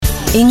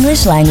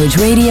English language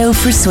radio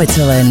for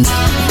Switzerland.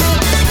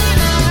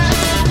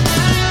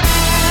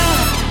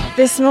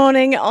 This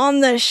morning on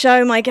the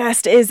show, my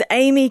guest is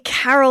Amy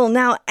Carroll.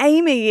 Now,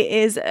 Amy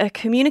is a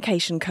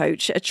communication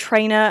coach, a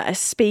trainer, a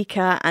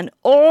speaker, an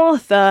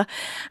author,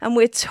 and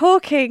we're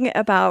talking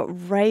about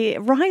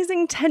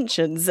rising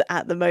tensions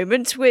at the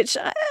moment, which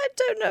I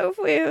don't know if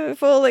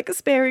we've all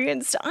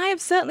experienced. I have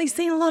certainly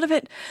seen a lot of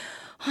it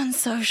on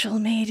social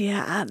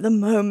media at the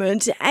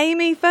moment.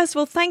 Amy, first of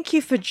all, thank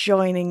you for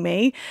joining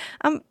me.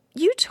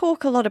 You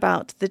talk a lot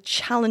about the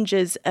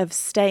challenges of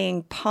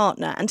staying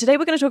partner, and today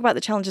we're going to talk about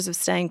the challenges of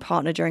staying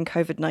partner during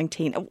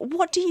COVID-19.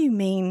 What do you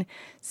mean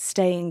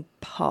staying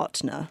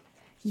partner?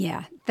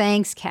 Yeah,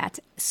 thanks, Kat.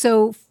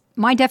 So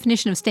my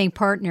definition of staying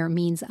partner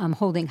means I'm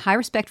holding high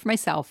respect for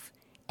myself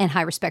and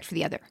high respect for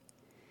the other.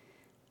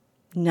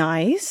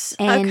 Nice.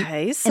 And,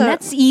 okay, so and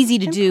that's easy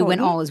to do when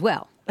all is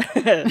well,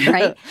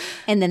 right?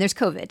 And then there's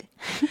COVID.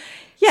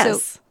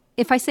 Yes. So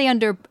if I say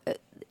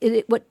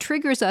what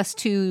triggers us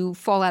to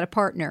fall out of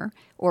partner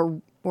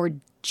or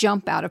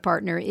jump out of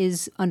partner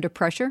is under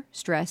pressure,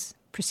 stress,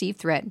 perceived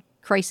threat,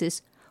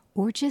 crisis,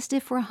 or just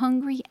if we're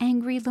hungry,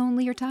 angry,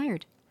 lonely, or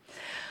tired.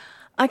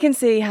 I can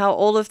see how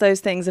all of those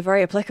things are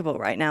very applicable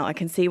right now. I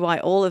can see why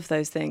all of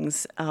those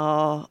things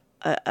are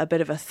a bit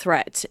of a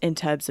threat in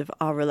terms of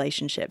our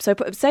relationship. So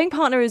staying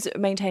partner is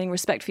maintaining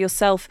respect for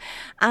yourself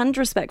and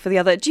respect for the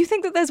other. Do you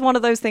think that there's one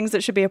of those things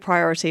that should be a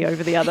priority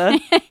over the other?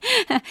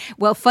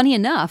 Well, funny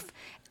enough,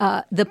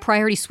 the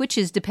priority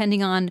switches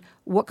depending on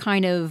what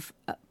kind of,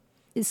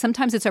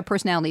 sometimes it's our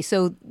personality.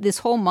 So this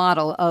whole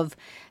model of,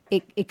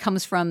 it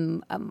comes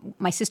from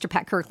my sister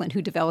Pat Kirkland,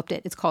 who developed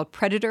it. It's called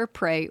predator,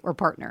 prey, or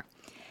partner.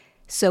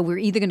 So we're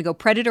either going to go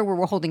predator, where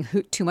we're holding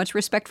too much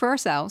respect for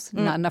ourselves,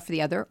 not enough for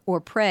the other,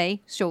 or prey,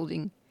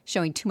 showing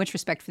too much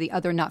respect for the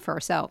other, not for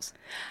ourselves.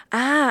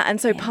 And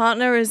so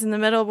partner is in the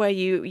middle, where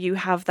you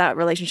have that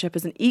relationship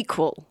as an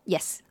equal.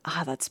 Yes.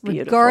 That's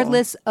beautiful.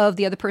 Regardless of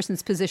the other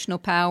person's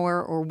positional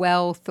power or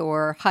wealth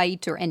or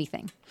height or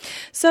anything.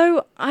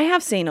 So I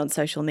have seen on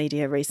social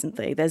media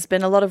recently, there's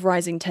been a lot of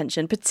rising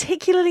tension,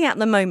 particularly at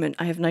the moment,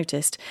 I have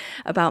noticed,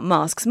 about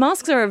masks.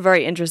 Masks are a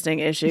very interesting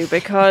issue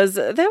because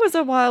there was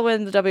a while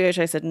when the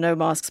WHO said no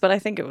masks, but I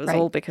think it was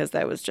all because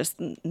there was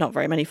just not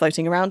very many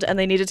floating around and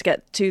they needed to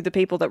get to the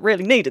people that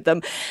really needed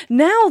them.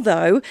 Now,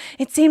 though,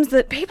 it seems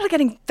that people are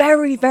getting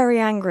very, very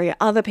angry at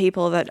other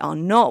people that are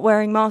not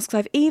wearing masks.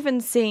 I've even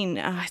seen,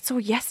 I saw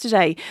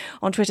yesterday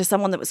on Twitter,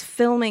 someone that was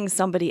filming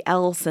somebody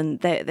else and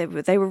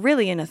they were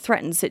really in a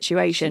threatened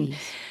situation. Jeez.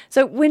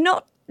 So we're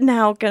not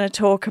now going to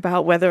talk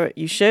about whether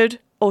you should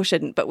or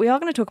shouldn't, but we are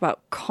going to talk about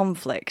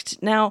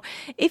conflict. Now,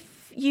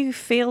 if you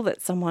feel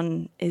that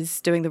someone is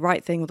doing the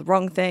right thing or the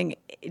wrong thing,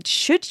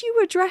 should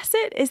you address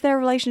it? Is there a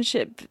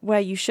relationship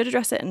where you should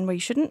address it and where you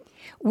shouldn't?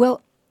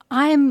 Well,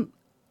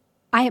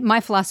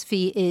 my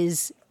philosophy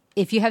is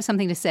if you have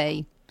something to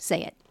say,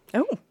 say it.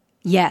 Oh.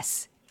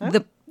 Yes. Oh.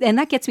 And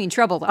that gets me in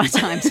trouble a lot of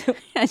times,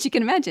 as you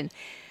can imagine.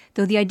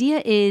 Though the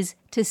idea is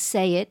to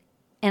say it.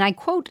 And I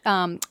quote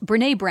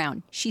Brene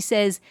Brown. She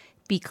says,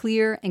 be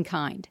clear and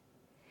kind.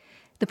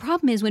 The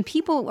problem is when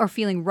people are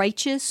feeling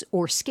righteous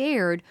or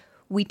scared,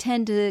 we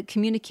tend to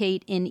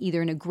communicate in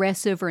either an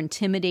aggressive or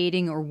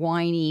intimidating or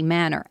whiny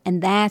manner.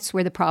 And that's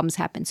where the problems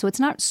happen. So it's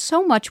not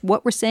so much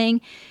what we're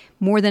saying,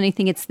 more than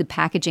anything, it's the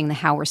packaging, the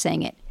how we're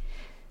saying it.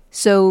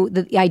 So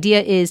the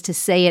idea is to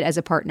say it as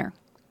a partner.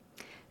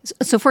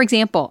 So for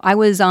example, I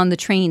was on the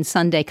train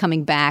Sunday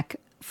coming back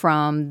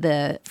from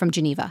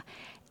Geneva.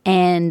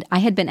 And I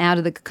had been out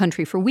of the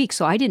country for weeks,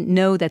 so I didn't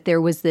know that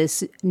there was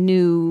this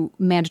new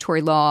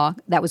mandatory law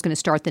that was going to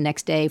start the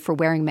next day for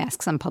wearing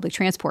masks on public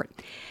transport.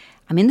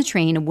 I'm in the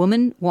train. A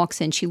woman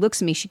walks in. She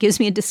looks at me. She gives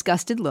me a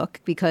disgusted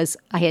look because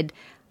I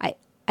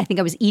think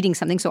I was eating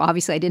something, so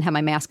obviously I didn't have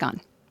my mask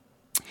on.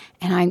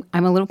 And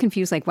I'm a little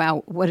confused, like,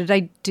 wow, what did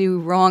I do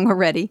wrong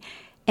already?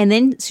 And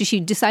then so she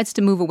decides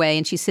to move away,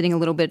 and she's sitting a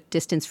little bit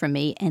distance from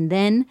me. And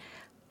then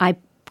I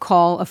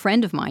call a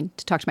friend of mine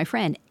to talk to my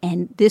friend.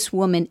 And this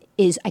woman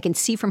I can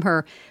see from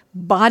her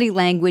body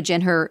language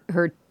and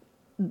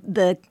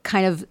the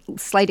kind of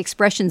slight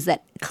expressions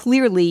that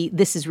clearly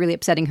this is really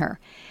upsetting her.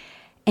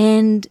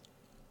 And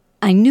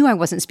I knew I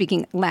wasn't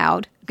speaking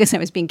loud because I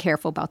was being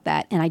careful about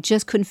that. And I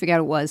just couldn't figure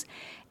out what it was.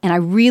 And I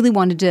really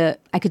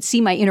I could see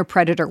my inner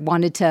predator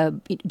wanted to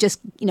just,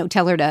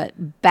 tell her to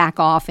back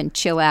off and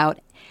chill out.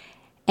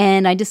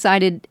 And I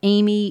decided,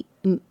 Amy,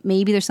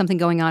 maybe there's something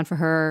going on for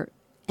her.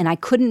 And I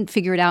couldn't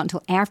figure it out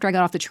until after I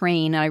got off the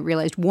train. And I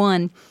realized,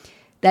 one,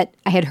 that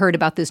I had heard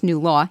about this new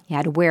law. You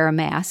had to wear a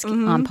mask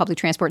on public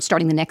transport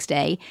starting the next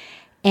day.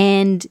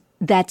 And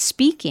that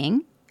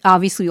speaking,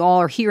 obviously all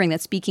are hearing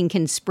that speaking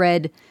can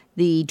spread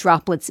the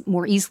droplets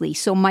more easily.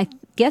 So my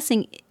guess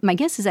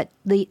is that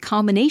the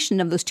combination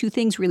of those two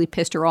things really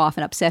pissed her off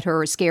and upset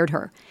her or scared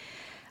her.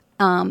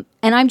 And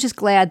I'm just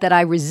glad that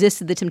I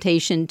resisted the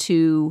temptation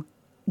to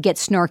get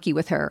snarky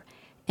with her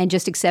and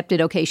just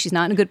accepted, okay, she's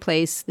not in a good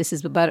place. This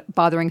is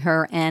bothering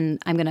her,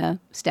 and I'm going to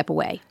step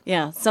away.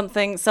 Yeah,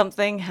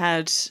 something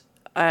had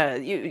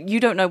you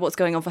don't know what's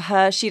going on for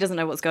her. She doesn't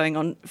know what's going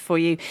on for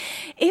you.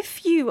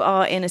 If you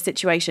are in a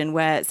situation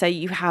where, say,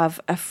 you have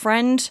a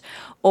friend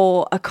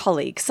or a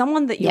colleague,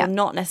 someone that you're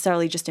not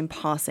necessarily just in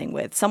passing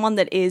with, someone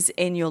that is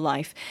in your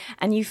life,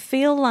 and you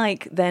feel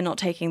like they're not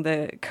taking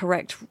the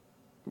correct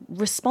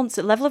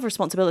level of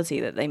responsibility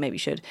that they maybe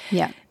should.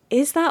 Yeah.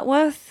 Is that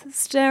worth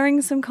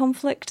stirring some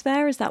conflict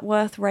there? Is that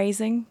worth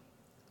raising?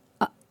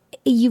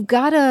 You've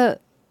got to,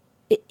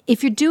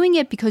 if you're doing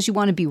it because you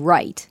want to be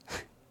right,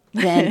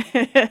 then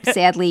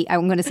sadly,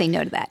 I'm going to say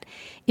no to that.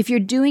 If you're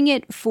doing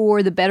it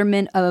for the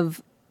betterment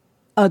of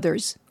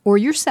others or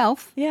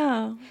yourself,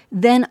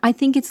 then I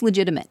think it's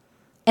legitimate.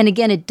 And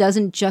again, it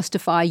doesn't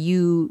justify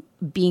you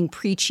being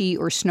preachy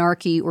or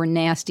snarky or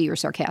nasty or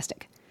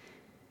sarcastic.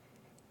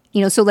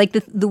 So like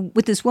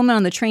with this woman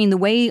on the train, the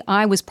way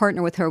I was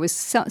partner with her was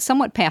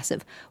somewhat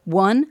passive.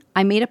 One,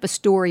 I made up a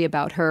story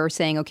about her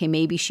saying, okay,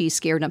 maybe she's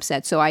scared and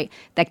upset. So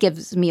that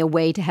gives me a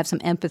way to have some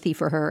empathy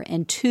for her.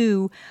 And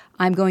two,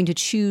 I'm going to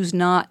choose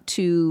not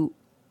to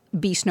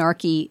be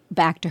snarky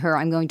back to her.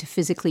 I'm going to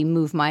physically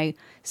move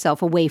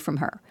myself away from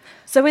her.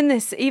 So in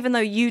this, even though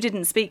you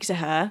didn't speak to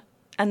her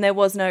and there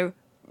was no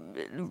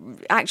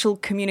actual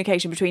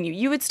communication between you,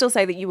 you would still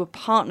say that you were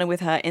partner with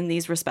her in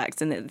these respects,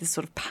 in this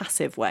sort of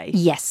passive way?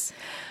 Yes.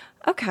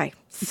 Okay.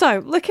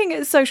 So looking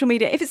at social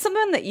media, if it's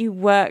someone that you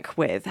work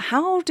with,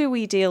 how do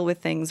we deal with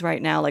things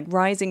right now, like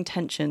rising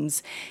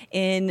tensions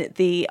in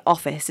the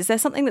office? Is there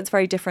something that's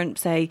very different,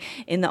 say,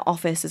 in the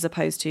office as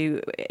opposed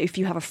to if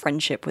you have a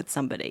friendship with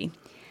somebody?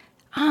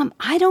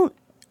 I don't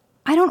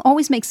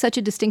always make such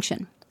a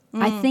distinction.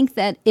 I think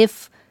that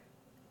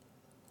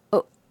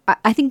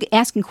I think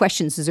asking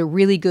questions is a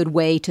really good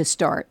way to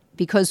start,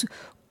 because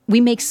we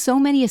make so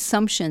many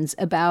assumptions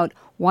about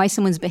why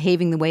someone's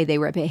behaving the way they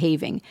were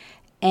behaving.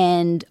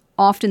 And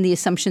often the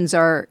assumptions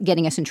are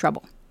getting us in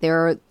trouble.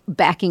 They're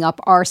backing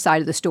up our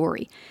side of the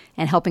story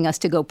and helping us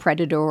to go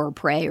predator or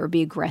prey or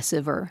be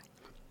aggressive or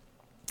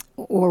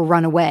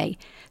run away.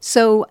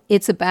 So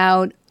it's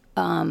about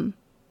asking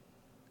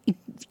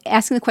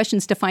the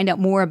questions to find out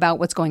more about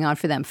what's going on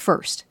for them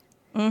first.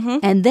 Mm-hmm.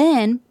 And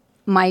then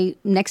my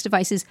next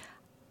advice is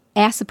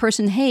ask the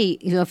person, hey,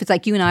 if it's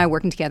like you and I are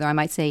working together, I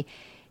might say,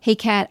 hey,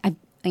 Kat,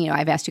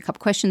 I've asked you a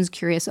couple questions,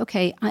 curious.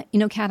 Okay,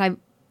 Kat,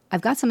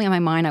 I've got something on my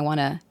mind I want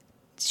to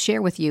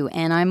share with you,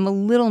 and I'm a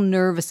little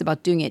nervous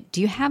about doing it. Do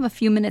you have a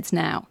few minutes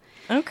now?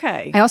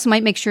 Okay. I also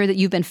might make sure that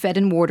you've been fed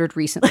and watered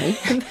recently.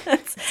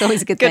 It's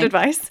always a good thing. Good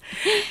advice.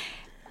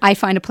 I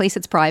find a place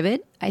that's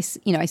private. I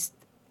say,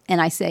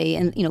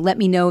 let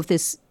me know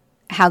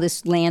how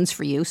this lands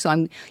for you. So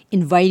I'm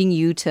inviting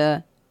you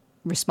to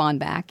respond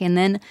back. And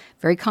then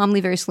very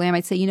calmly, very slowly, I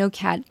might say,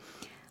 Kat,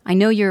 I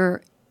know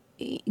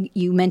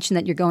you mentioned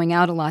that you're going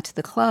out a lot to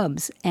the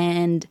clubs,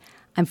 and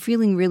I'm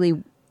feeling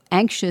really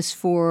anxious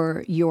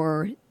for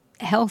your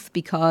health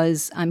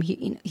because I'm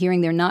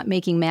hearing they're not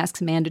making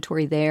masks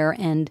mandatory there,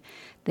 and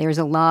there's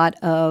a lot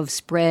of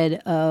spread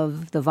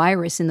of the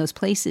virus in those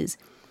places.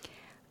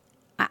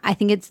 I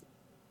think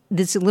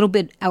it's a little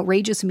bit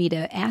outrageous of me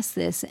to ask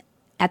this.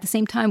 At the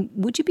same time,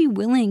 would you be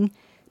willing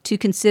to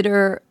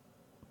consider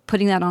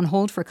putting that on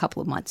hold for a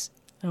couple of months?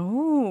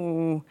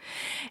 Oh,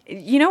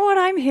 you know what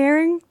I'm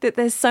hearing? That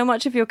there's so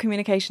much of your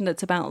communication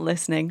that's about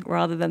listening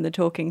rather than the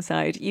talking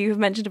side. You've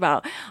mentioned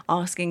about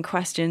asking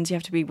questions. You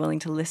have to be willing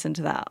to listen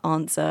to that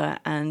answer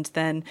and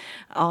then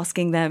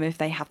asking them if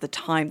they have the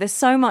time. There's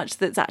so much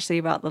that's actually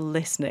about the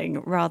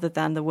listening rather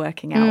than the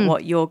working out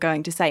what you're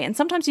going to say. And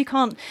sometimes you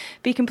can't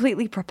be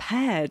completely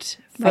prepared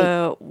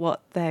for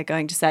what they're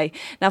going to say.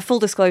 Now, full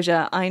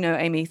disclosure, I know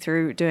Amy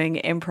through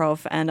doing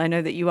improv, and I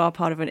know that you are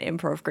part of an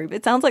improv group.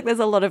 It sounds like there's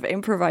a lot of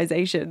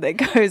improvisation that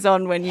goes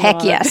on when you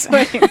Heck yes.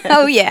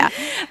 Oh, yeah.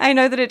 I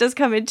know that it does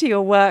come into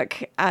your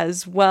work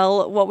as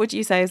well. What would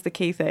you say is the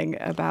key thing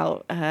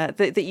about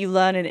that you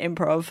learn in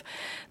improv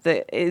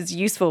that is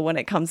useful when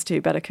it comes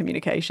to better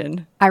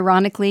communication?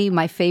 Ironically,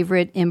 my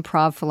favorite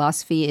improv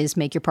philosophy is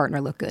make your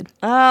partner look good.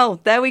 Oh,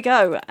 there we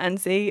go.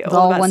 And see,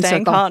 all about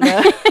staying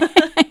partner.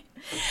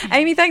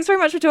 Amy, thanks very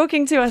much for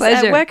talking to us.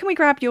 Where can we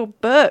grab your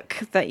book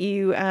that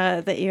you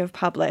have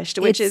published,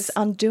 which is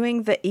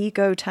Undoing the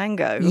Ego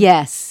Tango?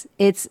 Yes,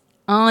 it's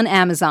on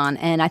Amazon,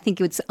 and I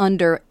think it's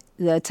under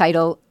the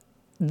title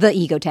The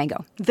Ego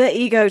Tango. The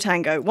Ego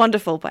Tango.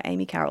 Wonderful, by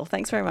Amy Carroll.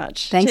 Thanks very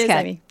much. Thanks, Cheers,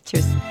 Kat. Amy.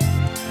 Cheers.